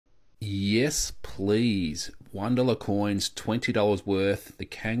Yes, please. $1 coins, $20 worth. The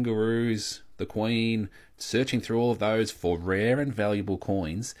kangaroos, the queen, searching through all of those for rare and valuable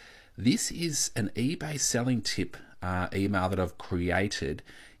coins. This is an eBay selling tip email that I've created.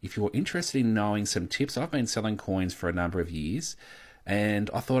 If you're interested in knowing some tips, I've been selling coins for a number of years, and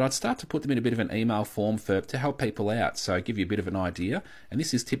I thought I'd start to put them in a bit of an email form to help people out, so give you a bit of an idea. And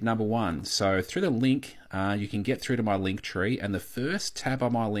this is tip number 1. So through the link, you can get through to my link tree, and the first tab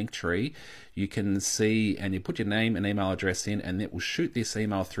on my link tree, you can see, and you put your name and email address in, and it will shoot this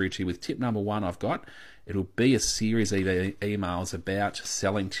email through to you with tip number 1 I've got. It'll be a series of emails about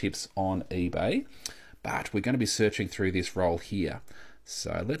selling tips on eBay, but we're going to be searching through this role here.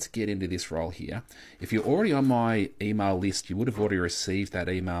 So let's get into this role here. If you're already on my email list, you would have already received that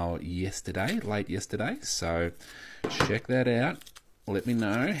email yesterday, late yesterday. So check that out. Let me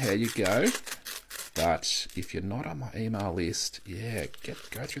know how you go. But if you're not on my email list, yeah, go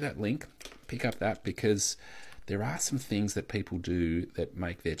through that link, pick up that, because there are some things that people do that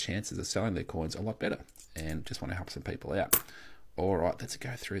make their chances of selling their coins a lot better, and just want to help some people out. All right, let's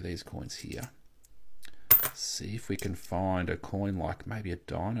go through these coins here. See if we can find a coin like maybe a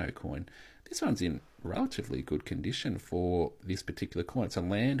Dino coin. This one's in relatively good condition for this particular coin. It's a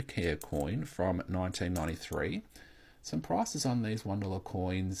land care coin from 1993. Some prices on these $1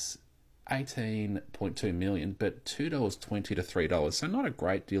 coins, 18.2 million, but $2.20 to $3. So not a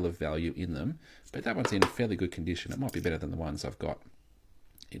great deal of value in them, but that one's in fairly good condition. It might be better than the ones I've got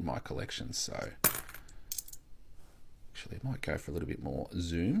in my collection. So actually I might go for a little bit more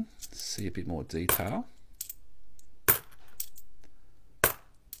zoom, see a bit more detail.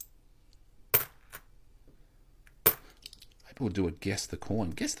 We'll do a guess the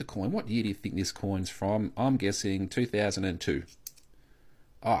coin. Guess the coin. What year do you think this coin's from? I'm guessing 2002.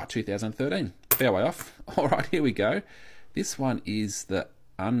 2013. Fair way off. All right, here we go. This one is the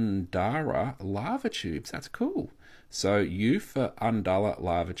Undara lava tubes. That's cool. So U for Undara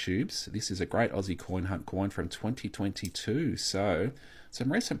lava tubes. This is a great Aussie coin hunt coin from 2022. So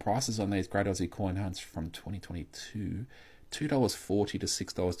some recent prices on these great Aussie coin hunts from 2022. $2.40 to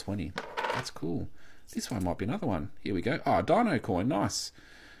 $6.20. That's cool. This one might be another one. Here we go. Dino coin. Nice.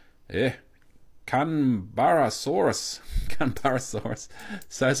 Yeah. Canbarasaurus. Canbarasaurus.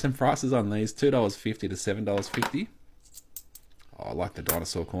 So some prices on these. $2.50 to $7.50. I like the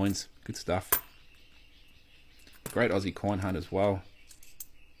dinosaur coins. Good stuff. Great Aussie coin hunt as well.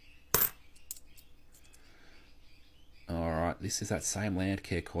 Alright, this is that same land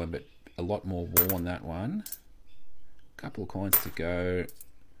care coin, but a lot more worn, that one. Couple of coins to go.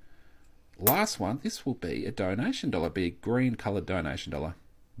 Last one, this will be a donation dollar, be a green coloured donation dollar.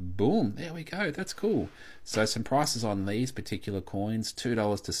 Boom, there we go, that's cool. So some prices on these particular coins,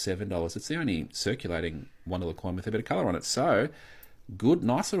 $2 to $7. It's the only circulating $1 coin with a bit of colour on it. So good,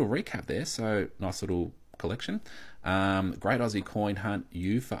 nice little recap there. So nice little collection. Great Aussie coin hunt,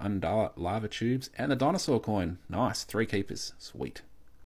 U for Undara lava tubes, and the dinosaur coin. Nice, 3 keepers, sweet.